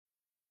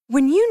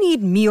When you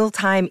need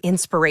mealtime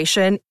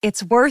inspiration,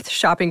 it's worth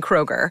shopping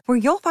Kroger, where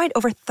you'll find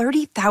over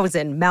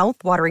 30,000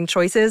 mouth-watering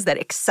choices that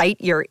excite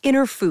your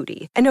inner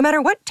foodie. And no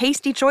matter what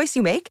tasty choice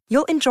you make,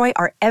 you'll enjoy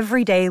our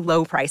everyday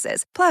low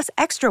prices, plus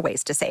extra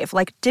ways to save,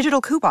 like digital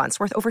coupons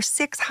worth over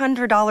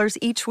 $600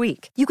 each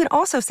week. You can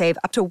also save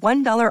up to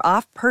 $1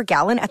 off per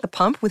gallon at the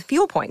pump with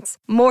fuel points.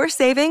 More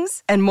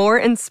savings and more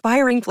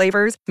inspiring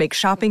flavors make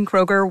shopping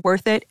Kroger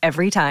worth it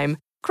every time.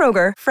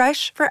 Kroger,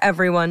 fresh for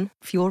everyone.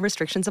 Fuel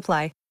restrictions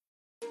apply.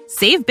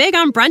 Save big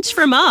on brunch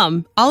for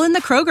mom, all in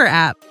the Kroger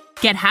app.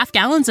 Get half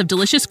gallons of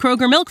delicious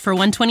Kroger milk for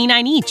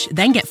 $1.29 each.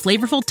 Then get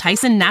flavorful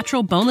Tyson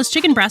natural boneless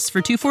chicken breasts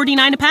for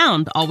 $2.49 a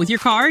pound, all with your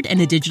card and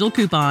a digital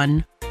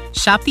coupon.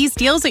 Shop these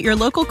deals at your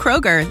local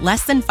Kroger,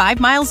 less than 5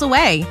 miles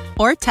away.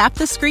 Or tap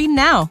the screen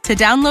now to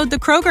download the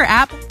Kroger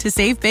app to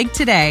save big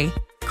today.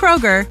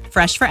 Kroger,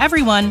 fresh for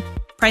everyone.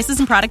 Prices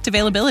and product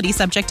availability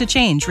subject to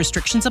change.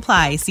 Restrictions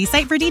apply. See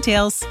site for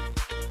details.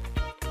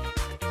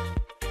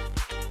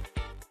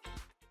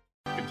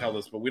 Tell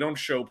this, but we don't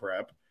show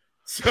prep,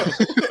 so so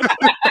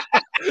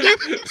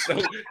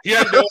he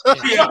had no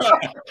idea.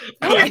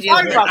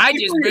 I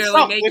just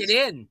barely make it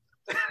in.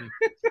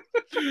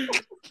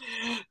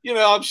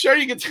 I'm sure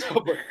you can tell,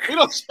 but we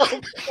don't show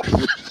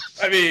prep.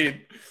 I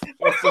mean,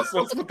 let's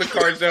put the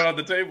cards down on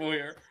the table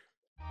here.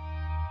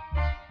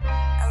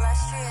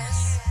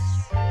 Illustrious.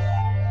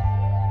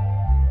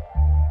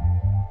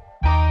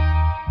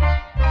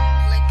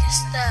 Liquor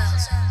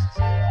styles.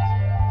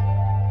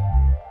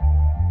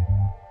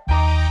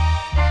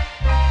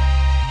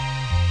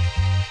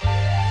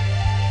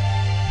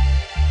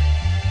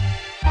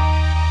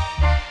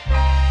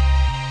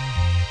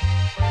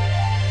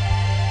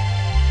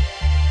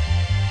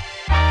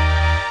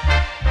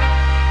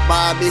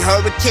 Miami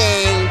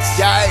Hurricanes,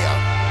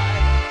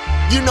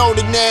 yeah. You know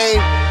the name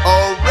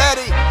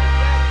already.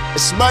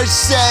 It's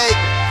Mercy,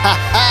 ha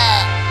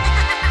ha.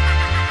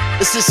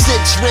 It's a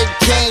 6-Ring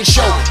Kane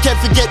show. Can't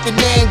forget the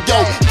name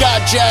though.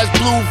 Got Jazz,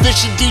 Blue,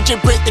 Vision, DJ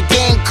break the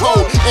game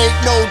code. Ain't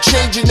no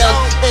changing them,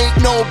 ain't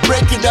no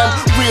breaking them.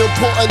 Real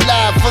Portland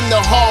live from the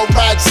Hard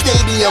Rock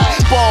Stadium.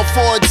 Ball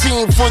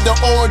 14 for the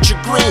orange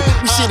and green.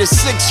 We see the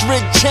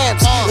 6-Ring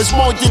champs. It's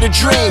more than a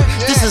dream.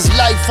 This is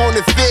life on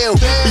the field.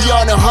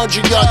 Beyond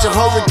 100 yards, a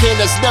hurricane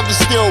that's never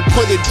still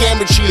put a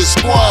damage to your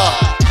squad.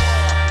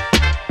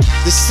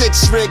 The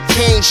 6-Ring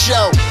Kane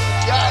show.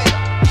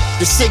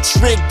 The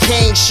 6-Ring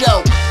Kane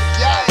show.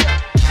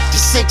 The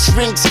 6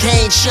 Rings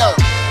Kane show.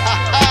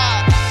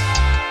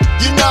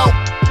 You know.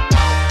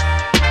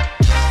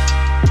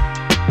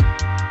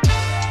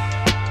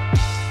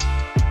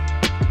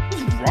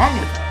 What's wrong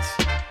with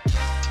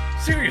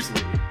us?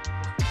 Seriously.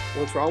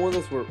 What's wrong with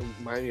us? We're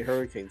Miami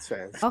Hurricanes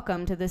fans.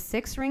 Welcome to the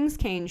 6 Rings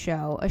Kane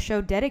Show, a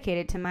show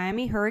dedicated to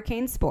Miami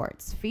Hurricane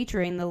sports,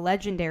 featuring the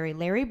legendary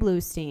Larry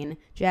Bluestein,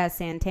 Jazz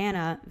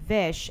Santana,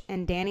 Vish,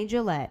 and Danny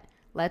Gillette.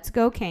 Let's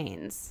go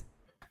Canes.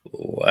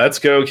 Let's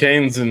go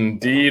Canes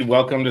indeed.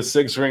 Welcome to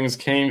 6 Rings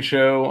Kane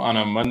show on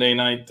a Monday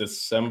night,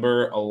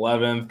 December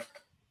 11th,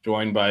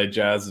 joined by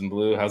Jazz and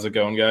Blue. How's it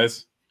going,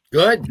 guys?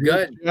 Good.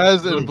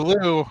 Jazz and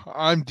Blue,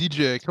 I'm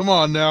DJ. Come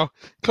on now.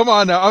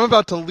 I'm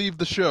about to leave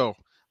the show.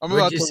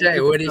 What'd you say?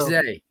 What'd he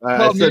say?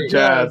 I said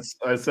Jazz.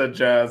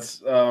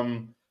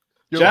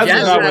 Jazz is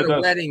is not at with a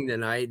us. wedding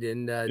tonight,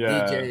 and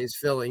DJ is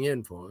filling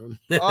in for him.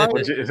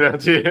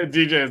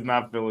 DJ is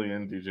not filling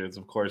in. DJ is,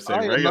 of course, a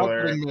regular. I am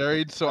not getting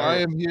married, so I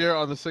am here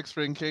on the 6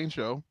 Ring Kane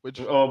show.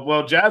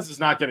 Well, Jazz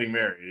is not getting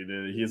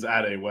married. He's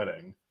at a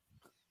wedding.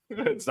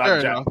 It's not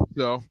Fair Jazz. enough,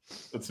 so.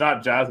 It's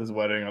not Jazz's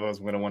wedding. Otherwise,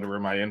 I'm going to wonder where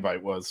my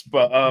invite was.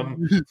 But oh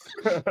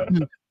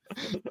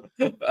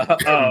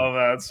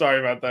man, sorry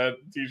about that,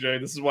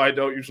 DJ. This is why I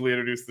don't usually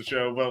introduce the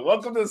show. But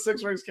welcome to the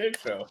 6 Rings Kane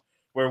show,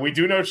 where we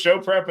do no show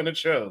prep and it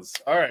shows.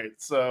 All right,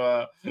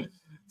 so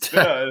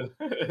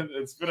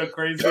it's been a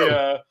crazy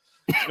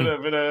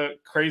been a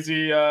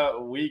crazy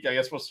week. I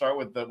guess we'll start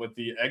with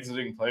the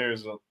exiting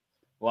players. A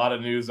lot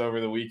of news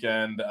over the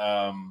weekend.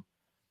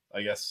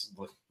 I guess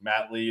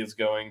Matt Lee is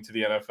going to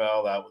the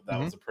NFL. That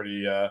was a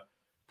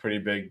pretty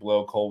big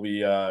blow.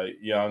 Colby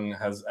Young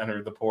has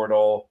entered the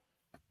portal.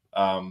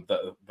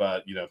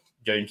 But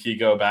getting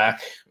Kiko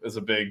back is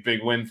a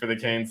big win for the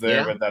Canes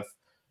there. Yeah. But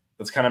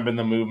that's kind of been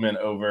the movement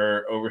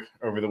over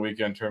the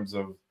weekend in terms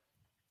of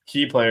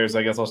key players.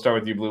 I guess I'll start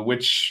with you, Blue.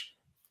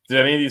 Did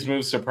any of these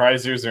moves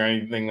surprise you? Is there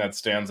anything that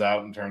stands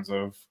out in terms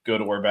of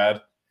good or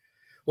bad?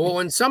 Well,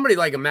 when somebody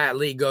like a Matt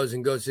Lee goes to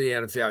the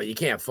NFL, you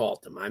can't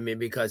fault them. I mean,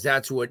 because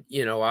that's what,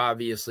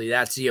 obviously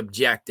that's the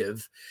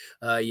objective,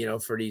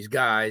 for these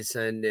guys.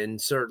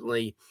 And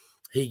certainly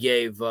he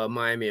gave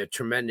Miami a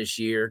tremendous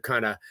year,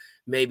 kind of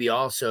maybe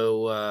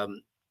also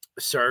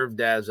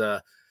served as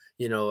a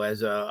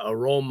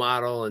role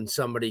model and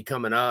somebody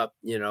coming up.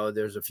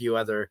 There's a few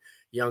other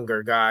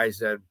younger guys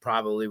that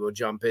probably will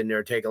jump in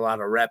there, take a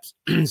lot of reps,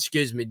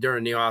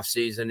 during the off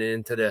season and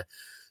into the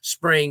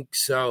spring.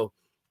 So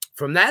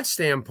from that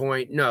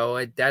standpoint,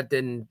 no, that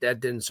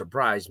didn't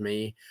surprise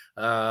me.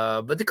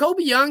 But the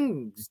Colby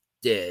Young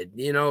did,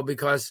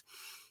 because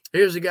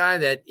here's a guy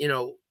that,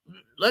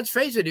 let's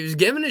face it, he was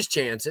given his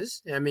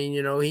chances. I mean,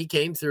 he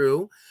came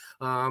through,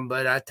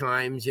 but at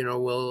times,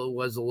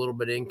 was a little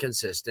bit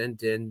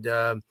inconsistent.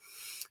 And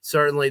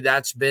certainly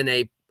that's been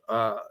a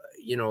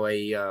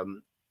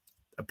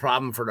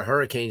problem for the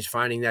Hurricanes,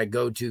 finding that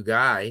go-to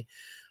guy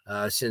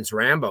since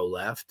Rambo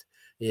left,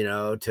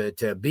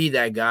 to be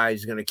that guy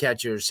who's going to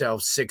catch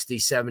yourself 60,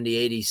 70,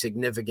 80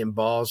 significant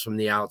balls from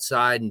the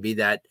outside and be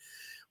that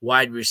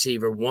wide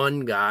receiver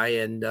one guy.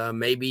 And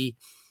maybe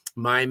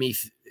Miami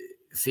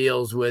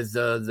feels with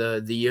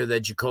the year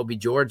that Jacoby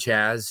George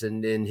has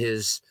and in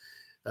his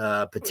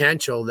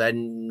potential,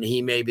 then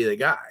he may be the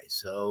guy.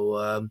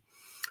 So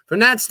from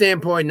that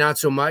standpoint, not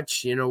so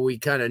much. We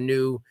kind of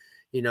knew,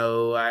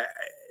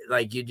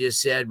 like you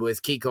just said,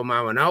 with Kiko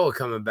Mawanoa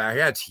coming back,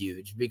 that's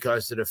huge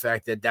because of the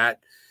fact that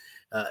that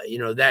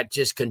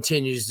just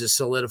continues to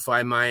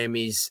solidify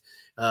Miami's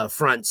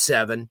front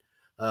seven.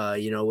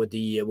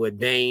 With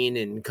Bain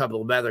and a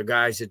couple of other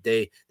guys that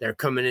they're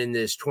coming in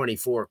this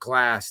 24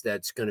 class,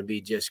 that's going to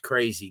be just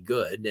crazy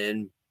good.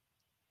 And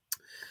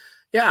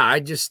yeah, I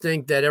just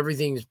think that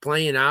everything's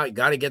playing out. You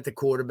got to get the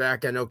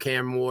quarterback. I know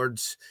Cam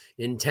Ward's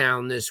in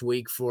town this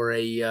week for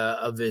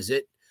a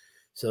visit,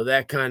 so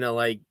that kind of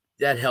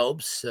that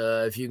helps.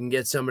 If you can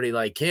get somebody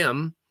like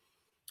him,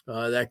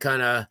 that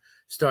kind of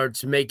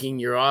starts making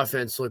your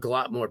offense look a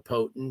lot more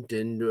potent.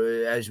 And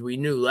as we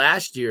knew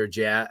last year,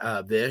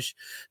 Vish,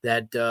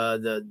 that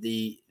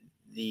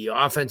the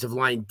offensive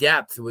line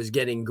depth was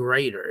getting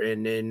greater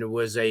and it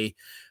was a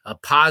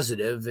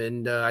positive.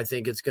 And I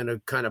think it's going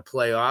to kind of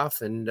play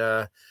off. And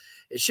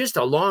it's just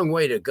a long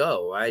way to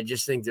go. I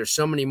just think there's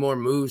so many more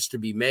moves to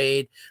be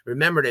made.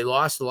 Remember, they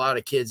lost a lot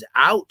of kids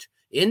out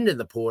into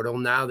the portal.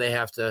 Now they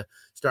have to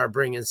start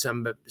bringing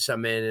some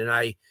in, and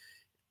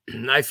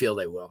I feel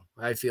they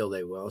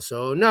will.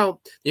 So no,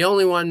 the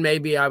only one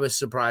maybe I was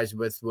surprised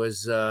with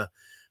was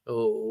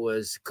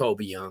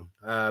Kobe Young,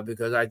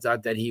 because I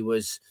thought that he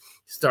was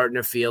starting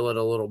to feel it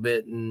a little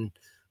bit,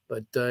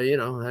 but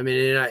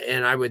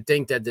I would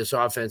think that this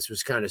offense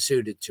was kind of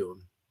suited to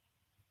him.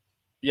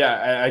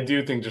 Yeah, I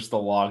do think just the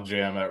log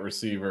jam at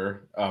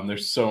receiver.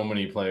 There's so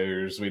many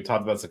players. We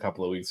talked about this a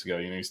couple of weeks ago.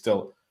 He's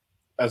still,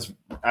 as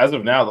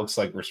of now, it looks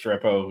like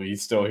Restrepo,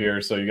 he's still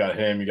here. So you got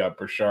him, you got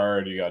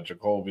Burchard, you got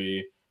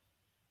Jacoby.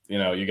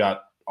 You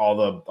got all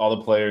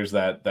the players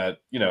that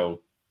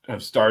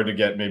have started to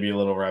get maybe a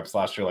little reps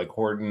last year, like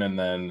Horton, and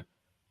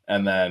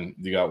then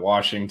you got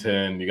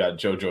Washington, you got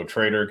JoJo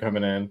Trader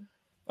coming in.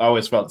 I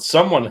always felt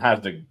someone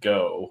had to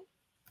go.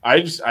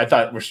 I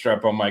thought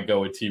Restrepo might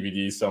go with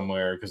TVD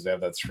somewhere because they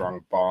have that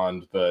strong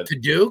bond. But to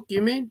Duke,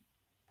 you mean?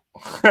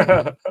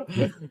 Has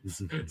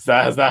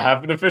that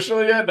happened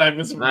officially yet? Did I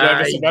miss a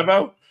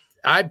memo?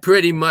 I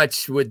pretty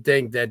much would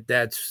think that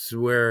that's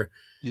where.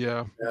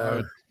 Yeah.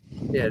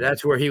 Yeah,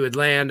 that's where he would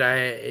land.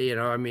 They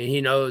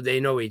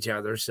know each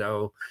other,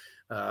 so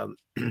Yeah,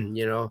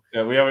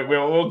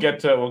 we'll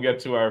get to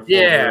our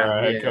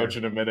head coach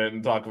in a minute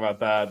and talk about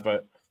that.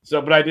 But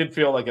I did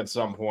feel like at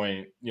some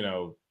point,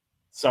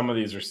 some of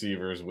these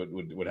receivers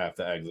would have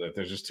to exit.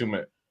 There's just too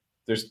much.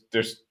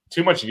 There's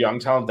too much young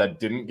talent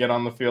that didn't get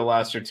on the field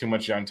last year. Too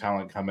much young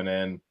talent coming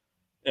in,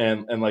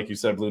 and like you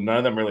said, Blue, none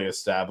of them really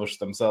established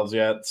themselves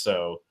yet.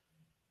 So.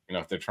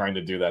 If they're trying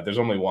to do that, there's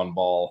only one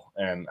ball.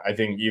 And I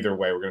think either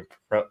way, we're going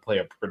to play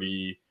a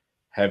pretty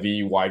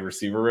heavy wide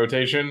receiver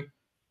rotation.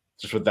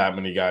 Just with that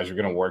many guys, you're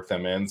going to work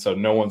them in. So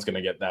no one's going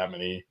to get that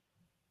many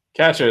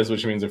catches,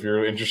 which means if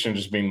you're interested in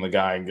just being the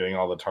guy and getting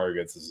all the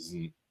targets, this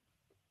isn't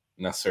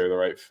necessarily the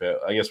right fit.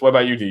 I guess, what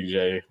about you,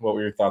 DJ? What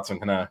were your thoughts on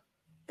kind of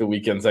the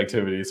weekend's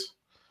activities?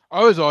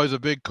 I was always a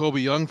big Kobe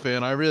Young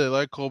fan. I really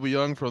liked Kobe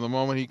Young from the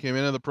moment he came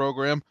into the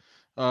program.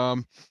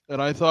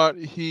 And I thought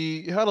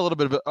he had a little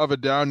bit of a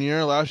down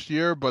year last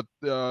year, but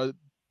the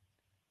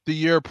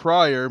year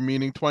prior,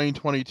 meaning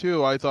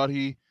 2022, I thought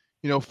he,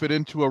 fit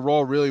into a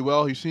role really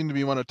well. He seemed to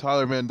be one of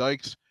Tyler Van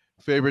Dyke's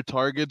favorite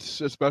targets,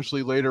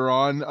 especially later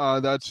on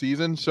that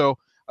season. So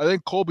I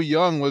think Kobe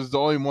Young was the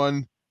only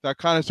one that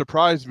kind of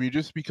surprised me,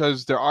 just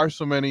because there are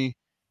so many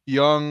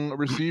young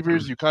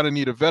receivers. You kind of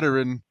need a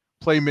veteran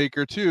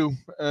playmaker too.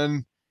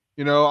 And,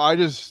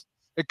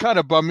 it kind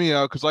of bummed me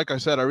out because, like I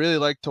said, I really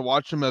like to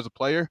watch him as a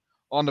player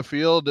on the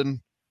field, and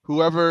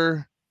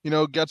whoever,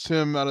 gets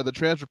him out of the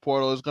transfer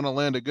portal is going to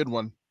land a good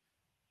one.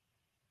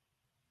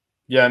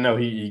 Yeah, no,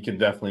 he can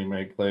definitely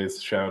make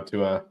plays. Shout out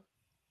to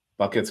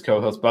Buckets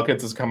co-host.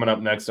 Buckets is coming up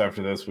next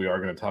after this. We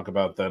are going to talk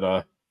about that.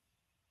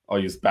 I'll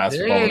use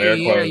basketball in air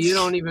quotes. You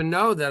don't even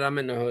know that I'm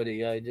in the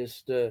hoodie. I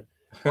just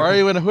Why are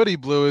you in a hoodie,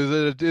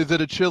 Blue? Is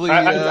it a chilly?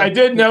 I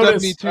did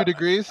notice 72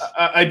 degrees.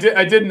 I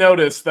did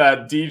notice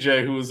that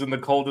DJ, who's in the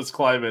coldest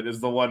climate,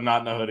 is the one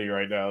not in a hoodie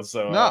right now.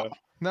 So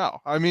no.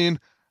 I mean,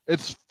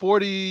 it's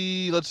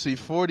 40. Let's see,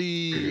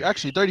 40.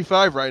 Actually,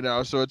 35 right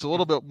now. So it's a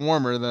little bit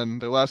warmer than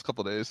the last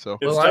couple of days. So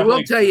I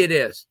will tell you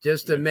this,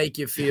 just to make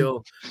you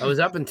feel. I was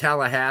up in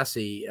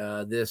Tallahassee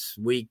this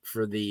week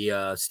for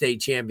the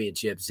state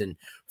championships, and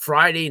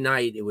Friday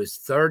night it was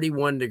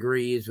 31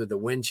 degrees with a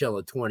wind chill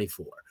of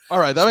 24. All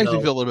right, that makes me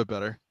feel a little bit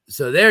better.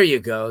 So there you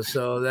go.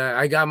 So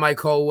I got my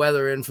cold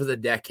weather in for the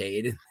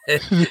decade,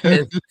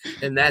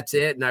 and that's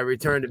it. And I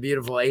returned to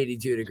beautiful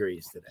 82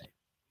 degrees today.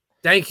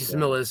 Thank you,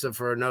 Melissa,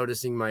 for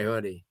noticing my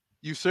hoodie.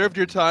 You served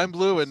your time,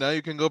 Blue, and now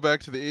you can go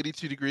back to the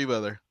 82-degree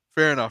weather.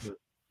 Fair enough.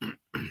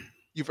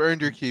 You've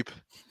earned your keep.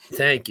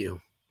 Thank you.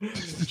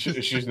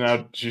 She's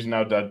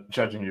now done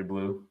judging you,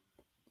 Blue.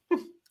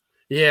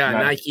 Yeah,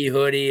 nice. Nike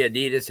hoodie,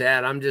 Adidas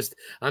hat. I'm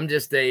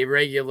just a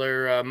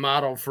regular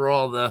model for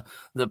all the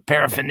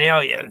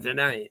paraphernalia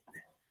tonight.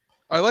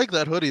 I like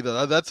that hoodie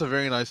though. That's a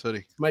very nice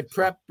hoodie. My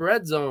Prep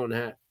Red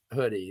Zone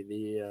hoodie.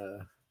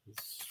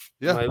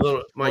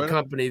 My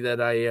company that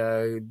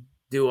I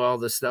do all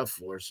the stuff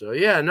for. So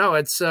yeah, no,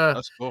 it's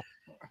that's cool.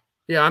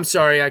 Yeah, I'm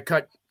sorry I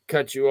cut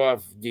you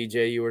off,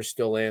 DJ. You were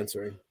still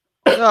answering.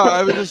 No,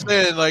 I was just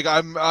saying, like,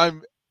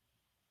 I'm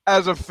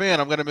as a fan,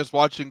 I'm gonna miss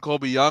watching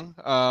Colby Young.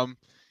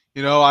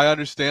 I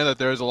understand that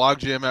there is a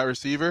logjam at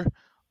receiver,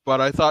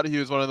 but I thought he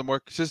was one of the more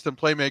consistent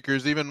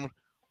playmakers, even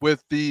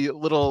with the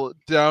little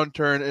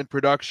downturn in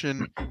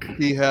production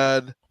he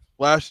had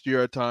last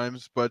year at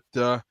times. But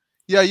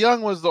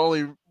Young was the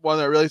only one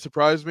that really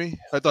surprised me.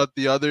 I thought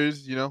the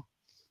others,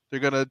 they're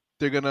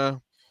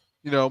gonna,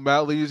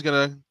 Matt Lee's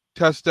gonna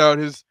test out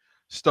his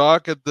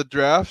stock at the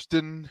draft,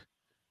 and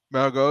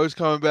Malgo is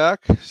coming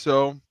back.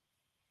 So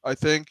I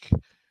think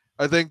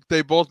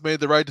they both made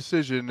the right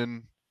decision,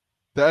 and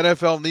the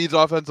NFL needs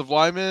offensive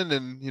linemen,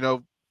 and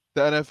the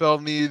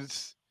NFL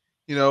needs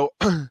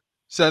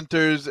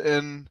centers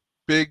and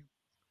big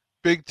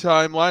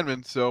time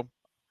linemen. So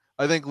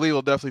I think Lee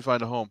will definitely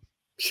find a home.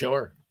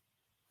 Sure.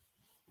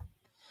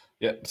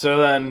 Yeah. So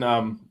then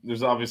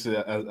there's obviously,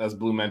 as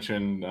Blue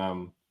mentioned,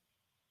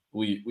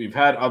 we've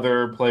had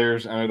other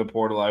players enter the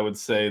portal. I would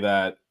say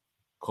that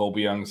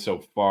Colby Young so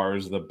far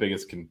is the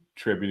biggest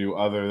contributor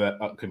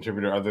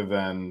other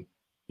than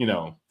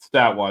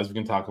stat-wise. We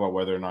can talk about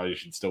whether or not he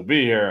should still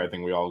be here. I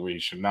think we all agree he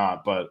should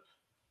not. But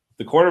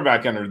the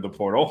quarterback entered the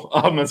portal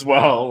as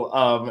well,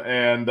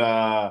 and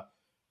got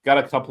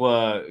a couple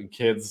of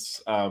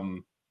kids.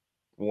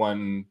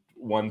 One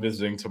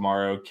visiting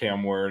tomorrow.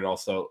 Cam Ward,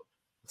 also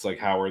looks like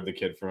Howard, the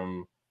kid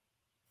from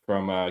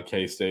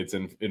K-State's,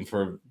 in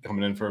for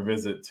coming in for a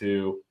visit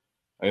too.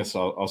 I guess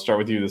I'll start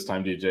with you this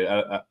time,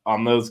 DJ.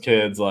 On those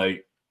kids,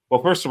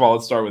 first of all,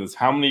 let's start with this.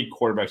 How many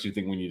quarterbacks do you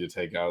think we need to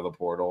take out of the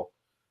portal?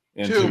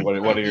 Two. What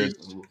are your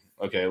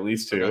at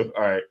least two. Okay.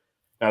 All right.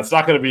 Now it's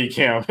not going to be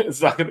Cam. It's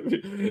not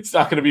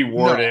going to be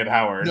Ward and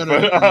Howard.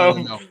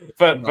 No.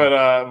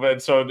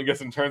 But so I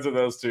guess in terms of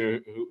those two,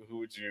 who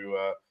would you?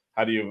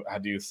 How do you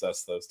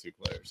assess those two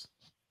players?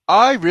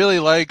 I really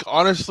like,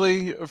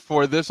 honestly,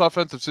 for this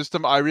offensive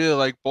system, I really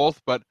like both,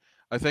 but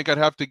I think I'd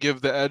have to give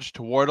the edge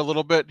to Ward a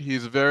little bit.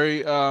 He's a very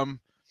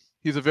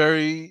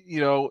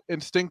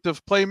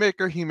instinctive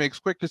playmaker. He makes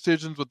quick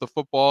decisions with the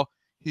football.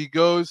 He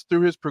goes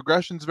through his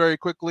progressions very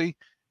quickly,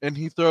 and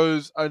he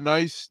throws a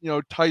nice,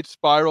 tight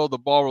spiral. The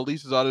ball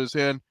releases out of his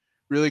hand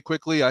really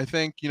quickly. I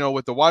think,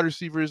 with the wide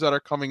receivers that are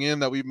coming in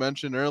that we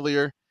mentioned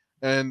earlier,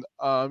 and,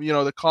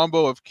 the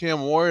combo of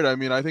Cam Ward,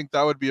 I think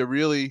that would be a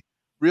really,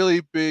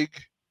 really big,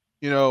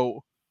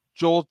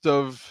 jolt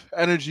of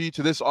energy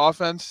to this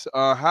offense.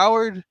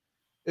 Howard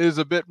is he's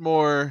a bit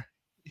more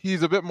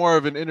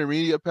of an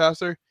intermediate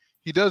passer.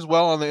 He does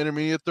well on the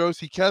intermediate throws.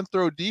 He can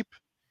throw deep.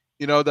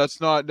 That's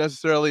not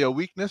necessarily a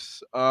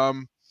weakness.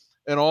 And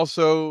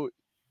also,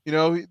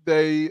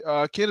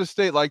 Kansas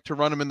State liked to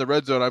run him in the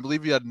red zone. I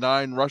believe he had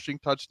 9 rushing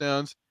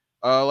touchdowns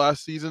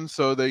last season.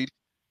 So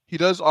he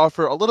does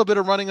offer a little bit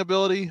of running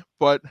ability,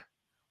 but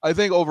I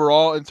think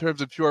overall, in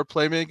terms of pure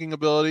playmaking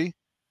ability,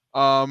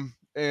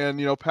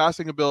 and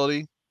passing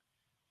ability,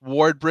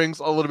 Ward brings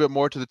a little bit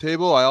more to the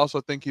table. I also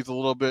think he's a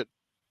little bit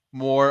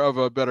more of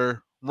a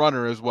better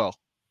runner as well.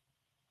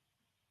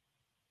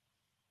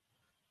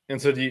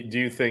 And so do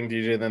you think,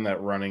 DJ, then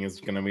that running is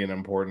going to be an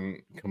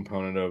important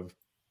component of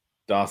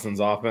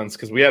Dawson's offense?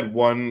 Because we had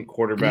one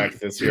quarterback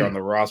this year on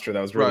the roster that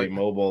was really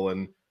mobile,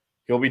 and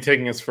he'll be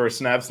taking his first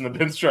snaps in the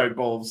Pinstripe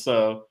Bowl.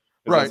 So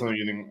is that something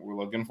you think we're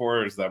looking for,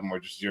 or is that more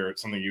just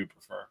something you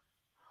prefer?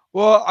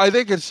 Well, I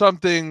think it's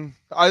something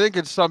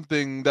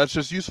that's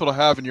just useful to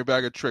have in your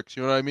bag of tricks.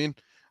 You know what I mean?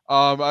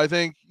 I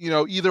think,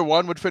 either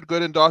one would fit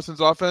good in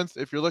Dawson's offense.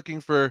 If you're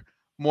looking for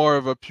more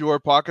of a pure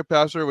pocket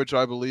passer, which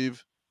I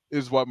believe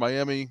is what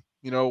Miami,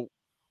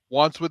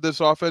 wants with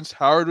this offense,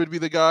 Howard would be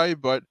the guy.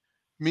 But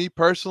me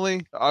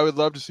personally, I would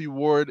love to see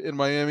Ward in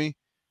Miami.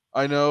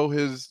 I know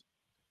his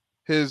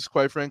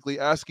quite frankly,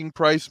 asking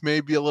price may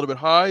be a little bit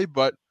high,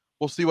 but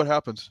we'll see what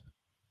happens.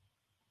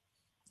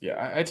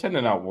 Yeah, I tend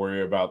to not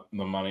worry about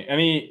the money.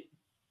 Any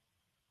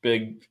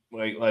big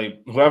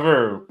like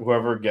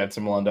whoever gets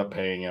him will end up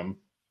paying him.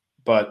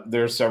 But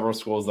there are several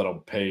schools that'll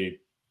pay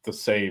the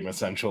same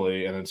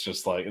essentially, and it's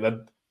just like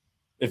that.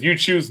 If you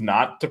choose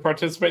not to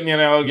participate in the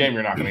NIL game,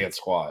 you're not going to get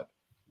squat.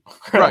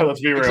 Right.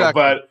 Let's be real.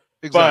 Exactly.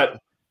 But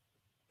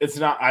it's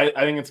not. I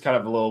think it's kind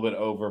of a little bit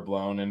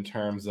overblown in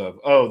terms of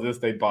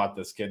they bought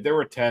this kid. There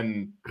were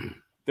 10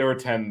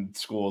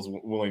 schools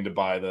willing to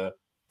buy the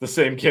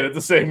same kid at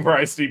the same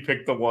price. He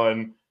picked the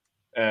one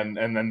and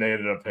then they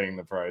ended up paying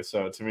the price.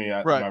 So to me,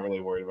 I'm not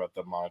really worried about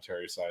the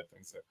monetary side of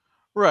things there.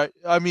 Right.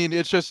 I mean,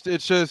 it's just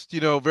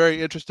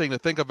very interesting to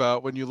think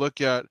about when you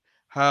look at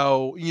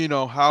how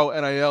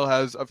NIL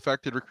has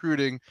affected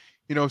recruiting,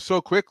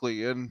 so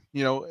quickly, and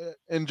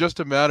in just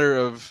a matter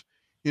of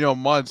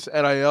months,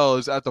 NIL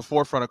is at the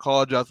forefront of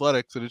college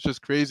athletics, and it's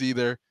just crazy.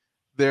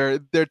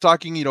 They're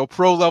talking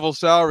pro level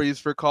salaries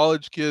for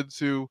college kids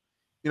who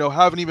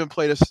haven't even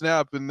played a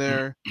snap in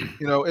their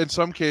in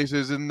some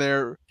cases in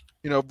their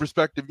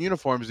respective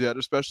uniforms yet,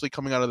 especially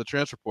coming out of the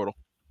transfer portal.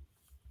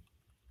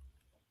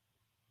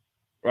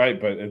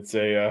 Right, but it's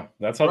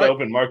that's how the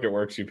open market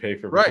works. You pay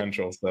for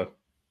potential. So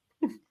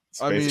it's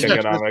basic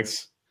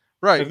economics.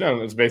 Right.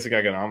 No, it's basic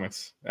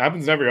economics. It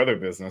happens in every other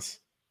business.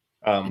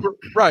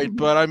 Right,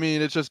 but I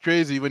mean, it's just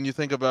crazy when you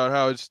think about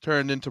how it's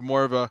turned into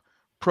more of a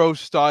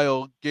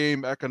pro-style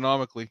game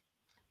economically,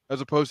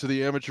 as opposed to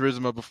the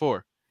amateurism of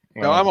before.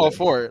 Now, I'm all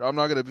for it. I'm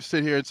not going to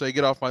sit here and say,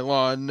 get off my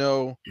lawn,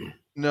 no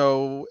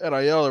NIL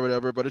or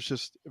whatever, but it's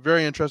just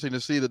very interesting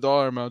to see the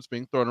dollar amounts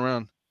being thrown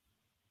around.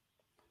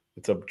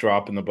 It's a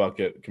drop in the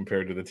bucket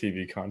compared to the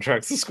TV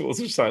contracts the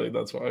schools are signing.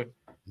 That's why.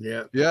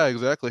 Yeah,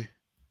 exactly.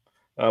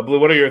 Blue,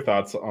 what are your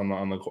thoughts on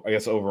the I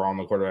guess overall on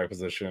the quarterback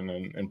position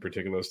and in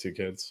particular those two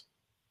kids?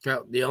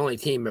 Well, the only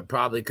team that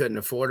probably couldn't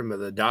afford them are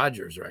the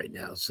Dodgers right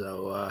now.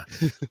 So,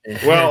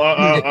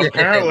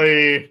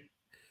 apparently,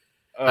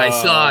 I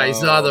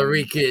saw the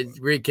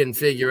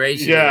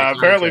reconfiguration. Yeah,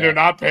 apparently they're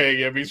not paying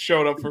him. He's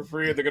showed up for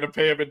free, and they're going to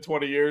pay him in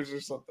 20 years or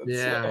something.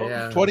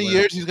 Yeah. 20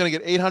 years, he's going to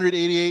get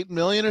 $888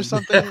 million or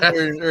something,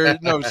 or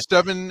no,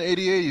 $788.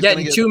 He's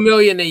getting $2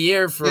 million a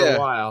year for a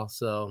while.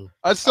 So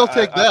I'd still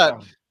take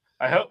that.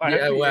 I hope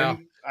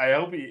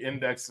he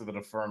indexed the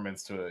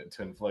deferments to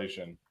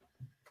inflation.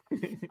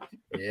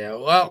 Yeah,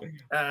 well,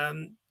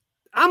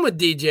 I'm with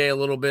DJ a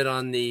little bit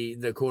on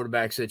the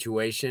quarterback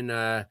situation.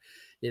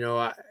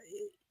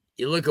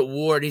 You look at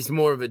Ward, he's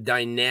more of a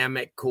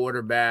dynamic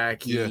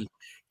quarterback. He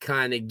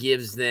kind of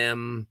gives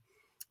them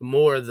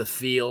more of the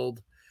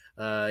field,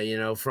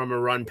 from a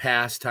run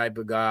pass type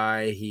of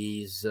guy.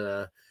 He's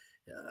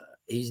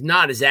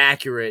not as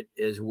accurate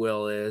as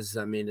Will is.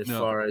 I mean, as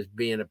far as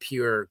being a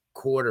pure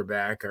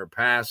quarterback or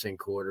passing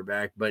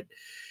quarterback, but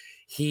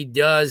he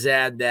does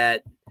add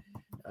that,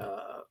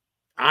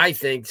 I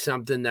think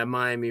something that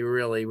Miami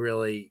really,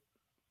 really,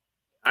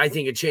 I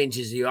think it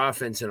changes the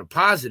offense in a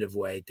positive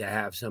way to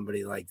have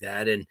somebody like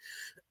that. And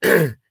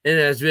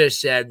as Vish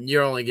said,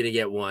 you're only going to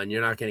get one.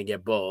 You're not going to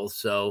get both.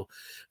 So,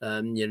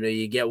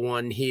 you get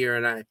one here.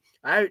 And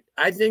I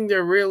think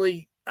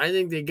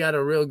they got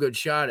a real good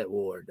shot at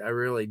Ward. I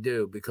really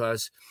do,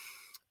 because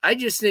I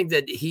just think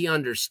that he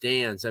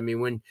understands. I mean,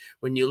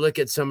 when you look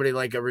at somebody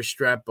like a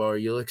Restrepo, or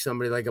you look at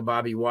somebody like a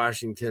Bobby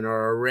Washington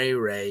or a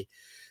Ray,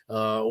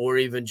 or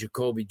even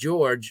Jacoby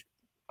George,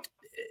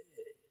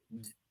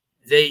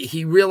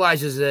 he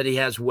realizes that he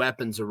has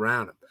weapons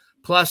around him,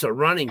 plus a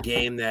running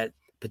game that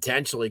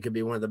potentially could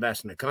be one of the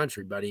best in the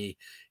country by the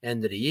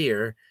end of the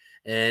year.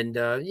 And,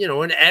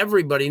 and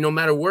everybody, no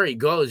matter where he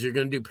goes, you're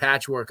going to do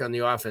patchwork on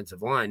the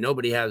offensive line.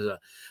 Nobody has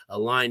a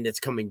line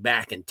that's coming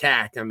back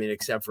intact. I mean,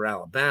 except for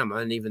Alabama,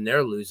 and even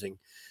they're losing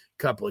a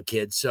couple of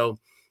kids. So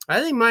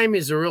I think Miami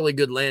is a really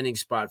good landing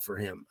spot for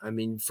him. I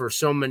mean, for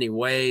so many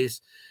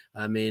ways.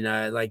 I mean,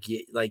 like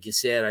you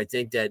said, I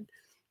think that,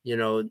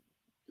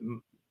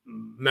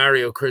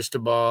 Mario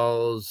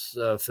Cristobal's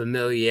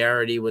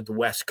familiarity with the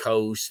West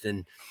Coast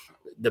and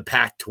the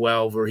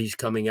Pac-12 where he's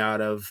coming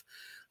out of.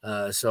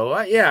 I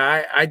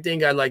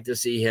think I'd like to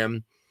see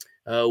him.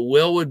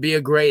 Will would be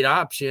a great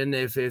option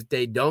if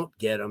they don't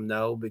get him,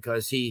 though,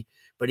 because he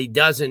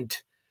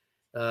doesn't,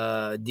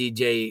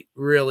 DJ,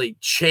 really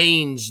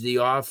change the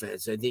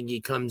offense. I think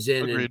he comes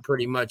in and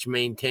pretty much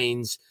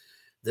maintains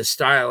the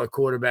style of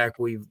quarterback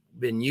we've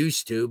been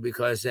used to,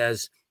 because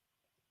as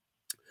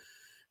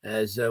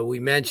we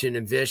mentioned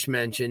and Vish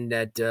mentioned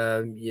that,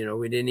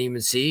 we didn't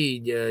even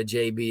see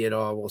JB at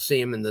all. We'll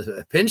see him in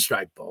the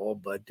Pinstripe Bowl,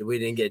 but we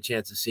didn't get a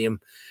chance to see him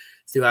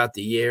throughout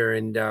the year.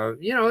 And,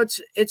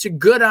 it's a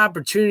good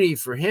opportunity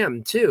for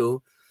him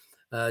too,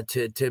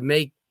 to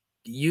make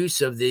use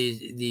of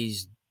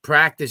these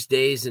practice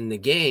days in the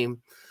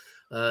game,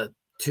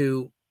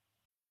 to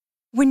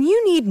When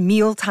you need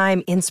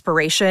mealtime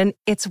inspiration,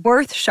 it's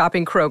worth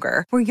shopping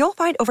Kroger, where you'll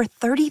find over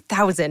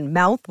 30,000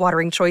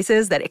 mouth-watering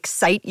choices that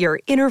excite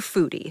your inner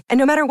foodie. And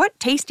no matter what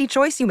tasty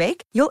choice you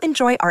make, you'll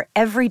enjoy our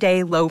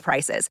everyday low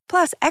prices,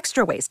 plus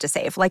extra ways to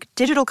save, like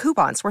digital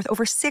coupons worth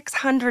over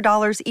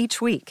 $600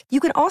 each week. You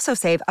can also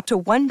save up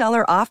to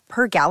 $1 off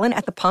per gallon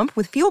at the pump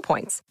with fuel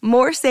points.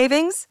 More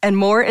savings and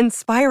more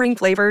inspiring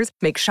flavors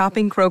make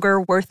shopping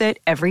Kroger worth it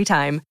every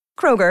time.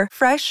 Kroger,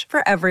 fresh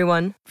for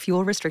everyone.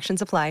 Fuel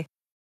restrictions apply.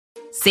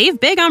 Save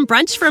big on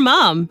brunch for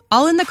mom,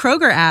 all in the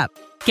Kroger app.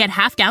 Get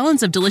half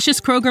gallons of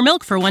delicious Kroger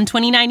milk for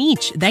 $1.29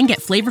 each. Then get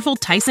flavorful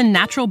Tyson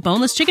natural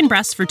boneless chicken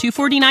breasts for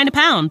 $2.49 a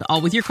pound,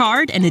 all with your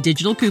card and a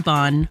digital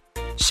coupon.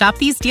 Shop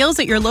these deals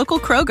at your local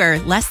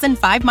Kroger, less than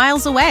 5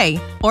 miles away.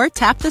 Or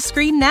tap the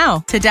screen now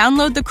to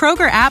download the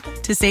Kroger app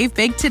to save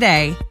big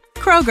today.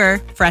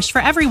 Kroger, fresh for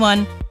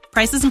everyone.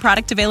 Prices and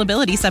product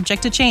availability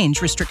subject to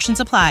change. Restrictions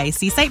apply.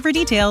 See site for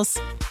details.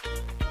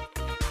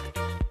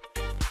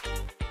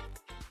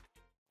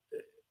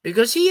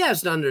 Because he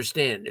has to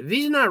understand, if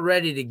he's not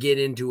ready to get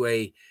into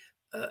a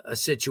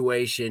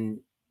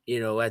situation,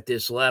 at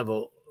this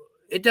level,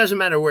 it doesn't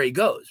matter where he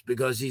goes,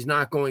 because he's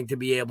not going to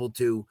be able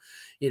to,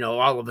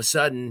 all of a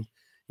sudden,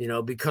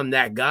 become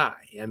that guy.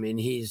 I mean,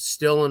 he's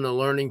still in the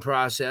learning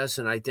process.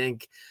 And I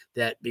think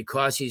that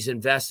because he's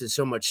invested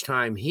so much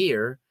time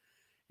here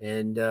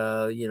and,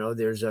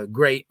 there's a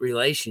great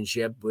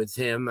relationship with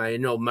him. I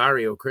know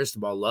Mario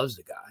Cristobal loves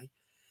the guy.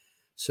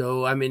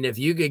 So, I mean, if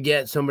you could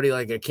get somebody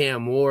like a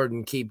Cam Ward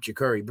and keep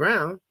Ja'Cory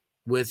Brown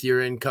with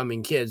your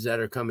incoming kids that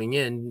are coming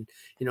in,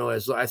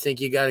 I think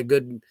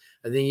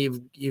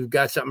you've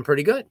got something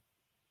pretty good.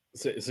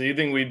 So you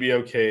think we'd be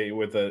okay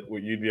with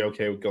you'd be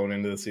okay with going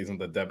into the season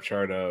with the depth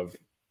chart of,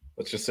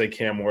 let's just say,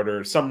 Cam Ward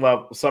or some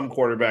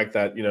quarterback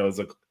that, is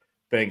a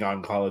bang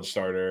on college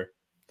starter,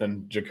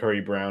 then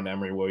Ja'Cory Brown,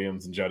 Emory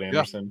Williams, and Judd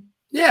Anderson?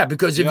 Yeah,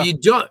 because if you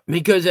don't,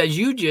 because as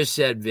you just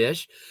said,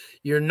 Vish,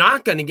 you're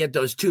not going to get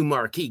those two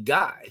marquee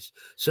guys.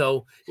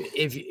 So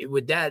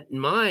with that in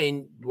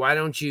mind, why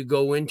don't you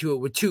go into it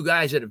with two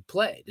guys that have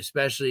played,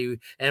 especially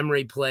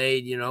Emory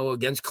played,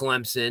 against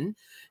Clemson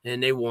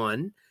and they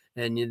won.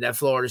 And that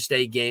Florida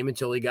State game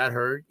until he got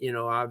hurt,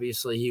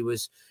 obviously he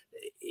was,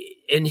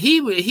 and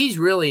he's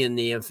really in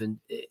the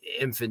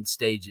infant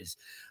stages.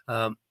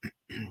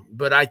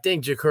 But I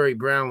think Ja'Cory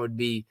Brown would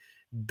be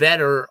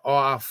better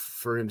off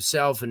for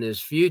himself and his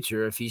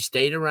future if he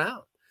stayed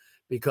around,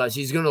 because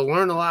he's going to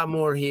learn a lot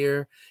more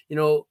here.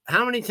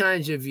 How many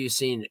times have you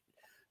seen it?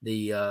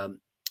 The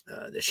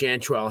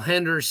Chantrell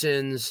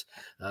Hendersons,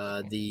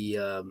 they've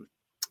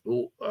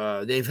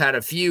had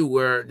a few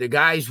where the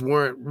guys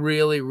weren't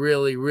really,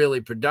 really,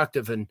 really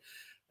productive and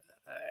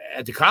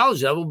at the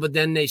college level, but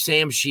then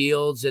Sam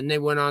Shields, and they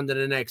went on to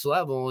the next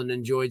level and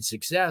enjoyed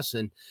success.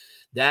 And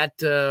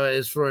that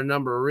is for a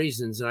number of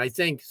reasons. And I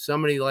think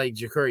somebody like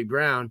Ja'Cory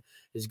Brown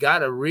has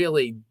got a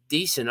really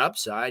decent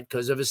upside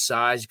because of his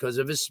size, because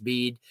of his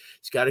speed.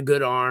 He's got a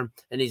good arm,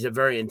 and he's a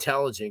very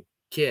intelligent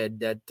kid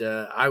that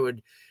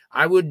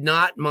I would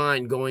not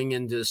mind going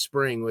into the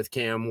spring with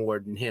Cam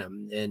Ward and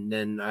him. And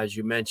then, as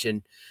you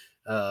mentioned,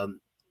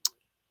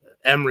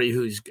 Emory,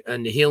 who's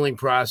in the healing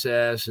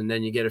process, and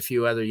then you get a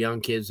few other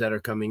young kids that are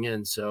coming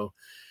in. So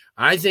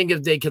I think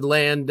if they could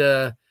land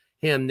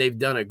him, they've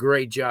done a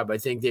great job. I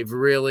think they've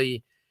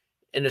really,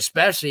 and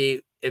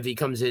especially if he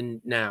comes in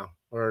now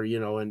or,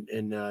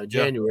 in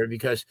January,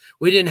 because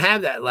we didn't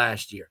have that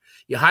last year.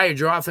 You hired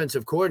your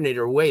offensive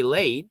coordinator way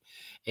late,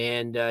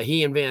 and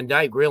he and Van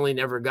Dyke really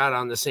never got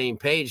on the same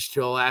page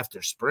till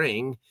after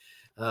spring.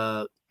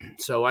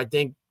 So I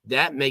think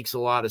that makes a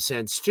lot of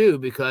sense too,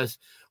 because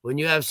when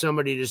you have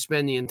somebody to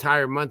spend the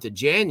entire month of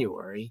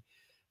January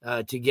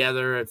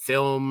together at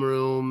film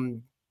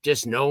room,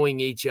 just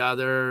knowing each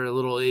other,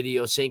 little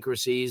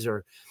idiosyncrasies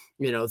or,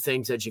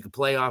 things that you could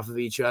play off of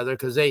each other.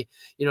 Cause they,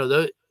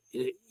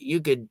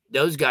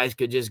 those guys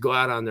could just go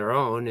out on their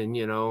own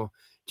and,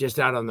 just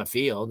out on the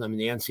field. I mean,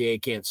 the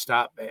NCAA can't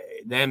stop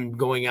them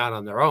going out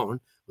on their own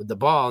with the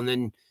ball. And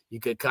then you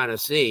could kind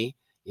of see,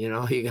 you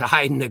could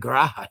hide in the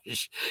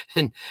garage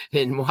and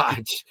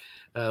watch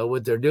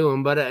what they're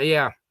doing. But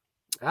yeah,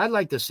 I'd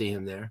like to see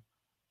him there.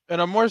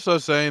 And I'm more so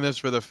saying this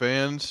for the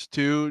fans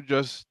too.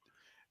 Just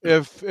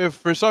if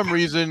for some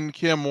reason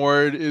Cam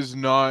Ward is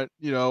not,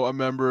 a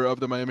member of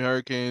the Miami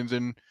Hurricanes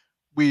and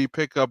we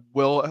pick up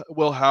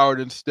Will Howard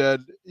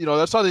instead,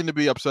 that's something to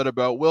be upset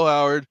about. Will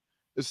Howard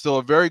is still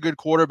a very good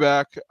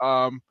quarterback.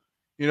 I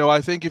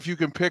think if you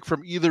can pick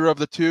from either of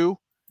the two,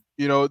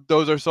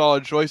 those are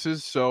solid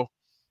choices. So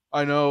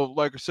I know,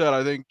 like I said,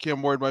 I think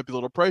Cam Ward might be a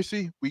little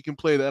pricey. We can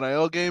play the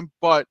NIL game,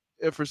 but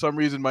if for some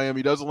reason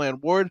Miami doesn't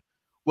land Ward,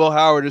 Will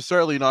Howard is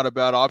certainly not a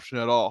bad option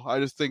at all. I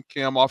just think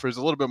Cam offers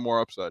a little bit more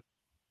upside.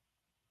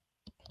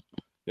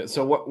 Yeah.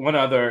 So one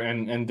other,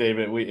 and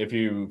David, if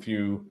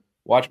you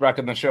watch back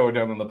on the show or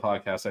down on the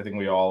podcast, I think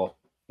we all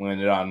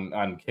landed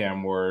on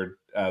Cam Ward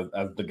as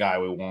the guy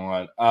we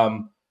want.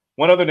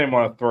 One other name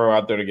I want to throw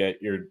out there to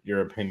get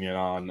your opinion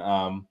on.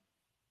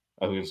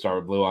 I think we can start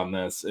with Blue on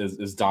this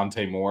is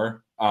Dante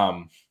Moore.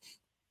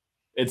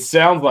 It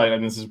sounds like,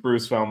 and this is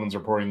Bruce Feldman's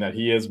reporting, that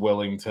he is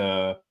willing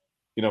to,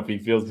 if he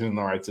feels he's in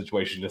the right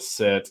situation, to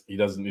sit.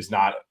 He's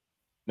not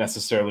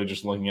necessarily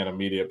just looking at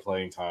immediate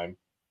playing time.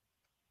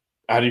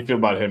 How do you feel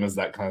about him as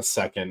that kind of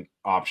second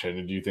option?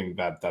 And do you think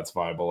that that's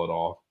viable at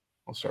all?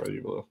 I'll start with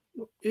you, Blue.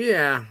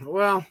 Yeah,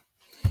 well,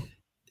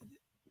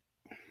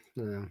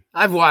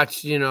 I've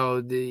watched,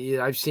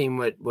 I've seen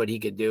what he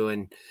could do,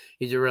 and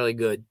he's a really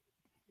good,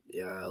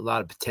 a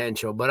lot of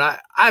potential.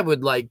 But I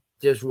would like,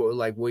 just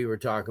like we were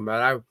talking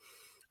about,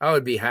 I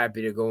would be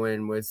happy to go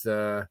in with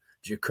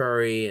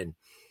Ja'Cory, and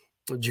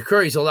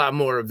Ja'Cory's a lot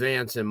more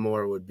advanced than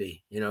Moore would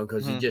be,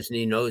 because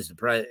he knows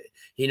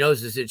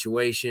the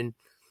situation.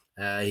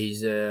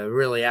 He's a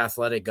really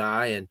athletic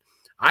guy, and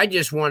I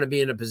just want to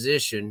be in a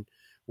position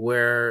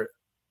where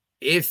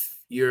if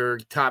your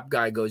top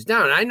guy goes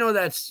down, I know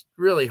that's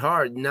really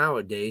hard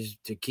nowadays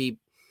to keep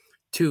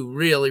two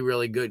really,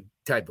 really good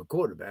type of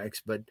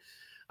quarterbacks. But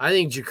I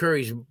think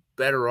Jacurri's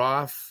better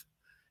off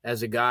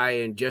as a guy,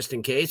 and just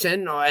in case,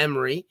 and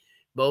Emory,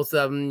 both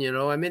of them,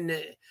 I mean,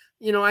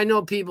 I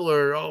know people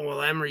are, oh,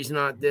 well, Emory's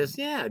not this.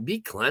 Yeah,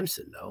 beat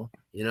Clemson, though,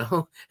 he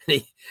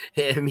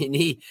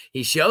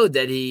showed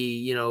that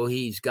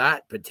he's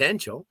got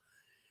potential.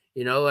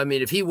 I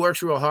mean, if he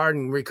works real hard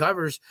and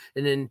recovers,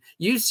 and then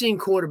you've seen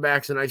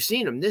quarterbacks, and I've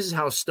seen them. This is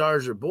how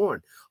stars are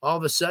born. All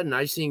of a sudden,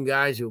 I've seen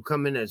guys who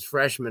come in as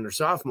freshmen or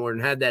sophomore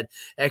and had that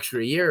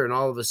extra year, and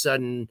all of a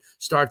sudden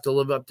start to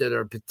live up to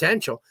their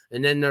potential,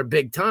 and then they're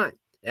big time.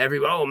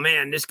 Oh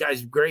man, this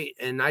guy's great,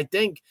 and I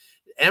think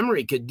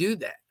Emory could do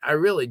that. I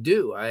really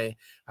do. I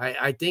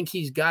think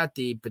he's got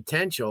the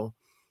potential.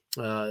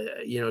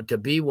 To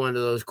be one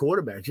of those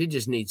quarterbacks. He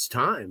just needs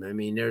time. I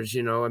mean,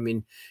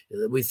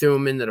 we threw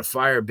him into the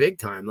fire big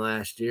time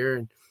last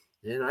year.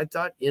 And I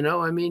thought, he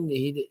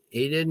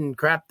didn't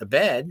crap the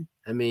bed.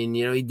 I mean,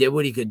 he did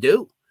what he could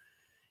do,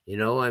 but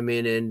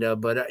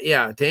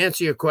to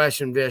answer your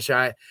question, Vish,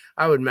 I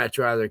would much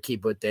rather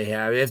keep what they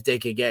have if they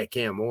could get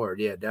Cam Ward.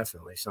 Yeah,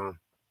 definitely.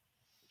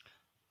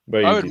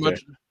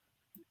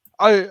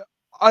 I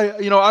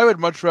would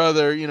much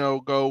rather,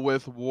 go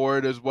with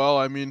Ward as well.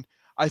 I mean,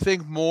 I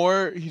think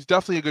he's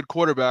definitely a good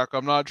quarterback.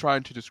 I'm not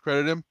trying to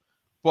discredit him,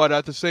 but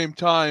at the same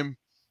time,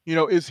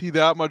 is he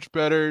that much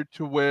better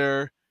to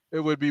where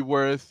it would be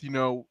worth,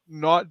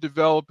 not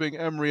developing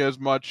Emory as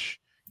much,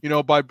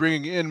 by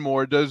bringing in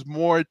Moore? Does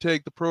Moore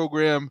take the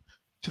program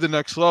to the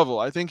next level?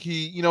 I think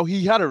he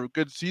had a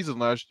good season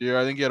last year.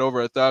 I think he had over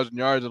 1,000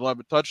 yards and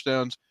 11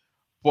 touchdowns,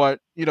 but,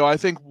 I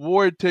think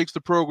Ward takes the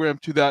program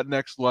to that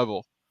next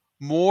level.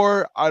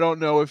 Moore, I don't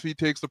know if he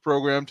takes the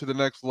program to the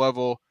next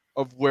level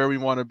of where we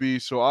want to be.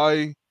 So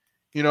I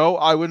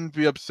wouldn't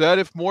be upset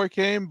if Moore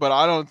came, but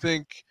I don't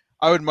think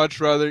I would much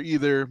rather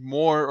either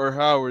Moore or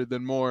Howard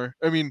than Moore.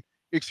 I mean,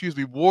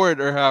 Ward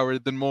or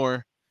Howard than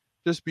Moore,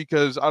 just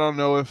because I don't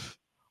know if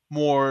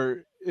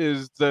Moore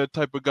is the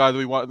type of guy that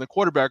we want in the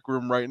quarterback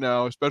room right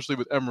now, especially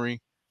with Emory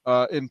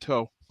in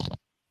tow.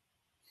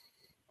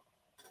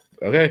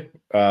 Okay,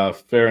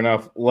 fair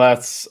enough.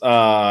 Let's.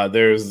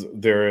 There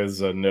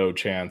is a no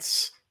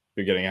chance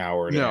you're getting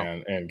Howard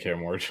and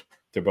Cam Ward.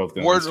 They're both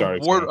going to be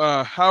starting.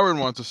 Howard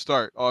wants to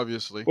start,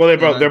 obviously. Well,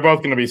 they're both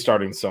going to be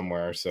starting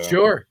somewhere. So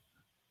sure.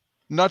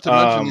 Not to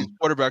mention these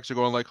quarterbacks are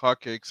going like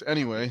hotcakes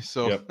anyway.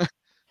 So. Yep.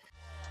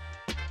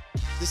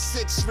 The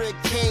 6 Rig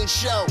Kane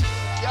Show.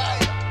 Yeah.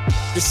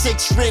 The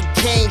 6 Rig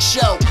Kane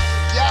Show.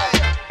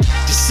 Yeah.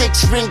 The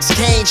 6 Rings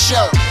Kane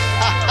Show.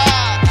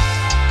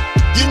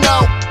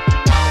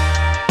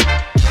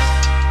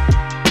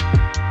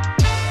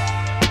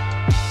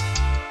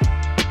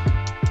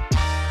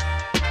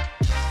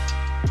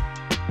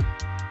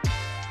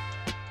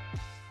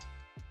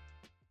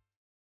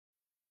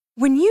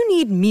 When you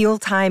need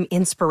mealtime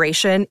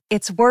inspiration,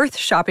 it's worth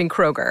shopping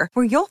Kroger,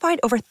 where you'll find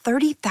over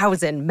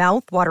 30,000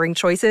 mouth-watering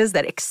choices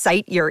that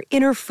excite your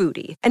inner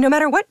foodie. And no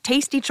matter what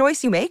tasty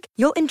choice you make,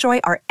 you'll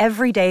enjoy our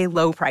everyday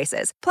low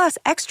prices, plus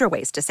extra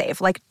ways to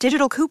save, like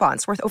digital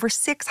coupons worth over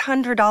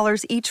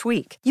 $600 each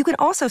week. You can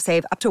also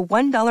save up to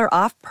 $1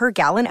 off per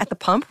gallon at the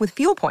pump with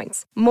fuel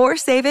points. More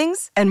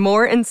savings and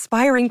more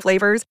inspiring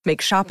flavors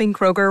make shopping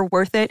Kroger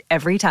worth it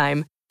every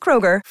time.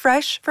 Kroger,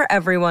 fresh for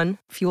everyone.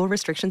 Fuel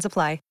restrictions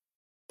apply.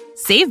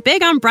 Save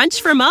big on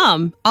brunch for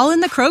mom, all in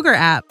the Kroger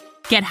app.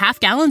 Get half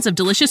gallons of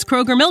delicious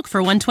Kroger milk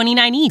for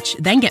 $1.29 each.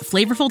 Then get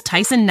flavorful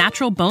Tyson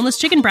natural boneless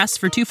chicken breasts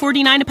for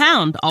 $2.49 a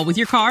pound, all with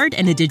your card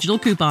and a digital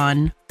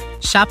coupon.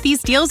 Shop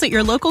these deals at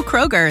your local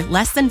Kroger,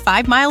 less than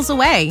 5 miles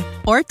away.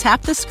 Or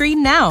tap the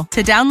screen now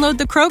to download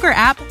the Kroger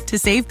app to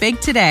save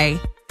big today.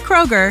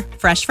 Kroger,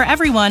 fresh for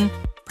everyone.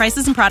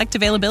 Prices and product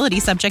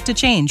availability subject to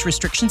change.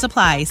 Restrictions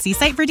apply. See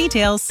site for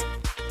details.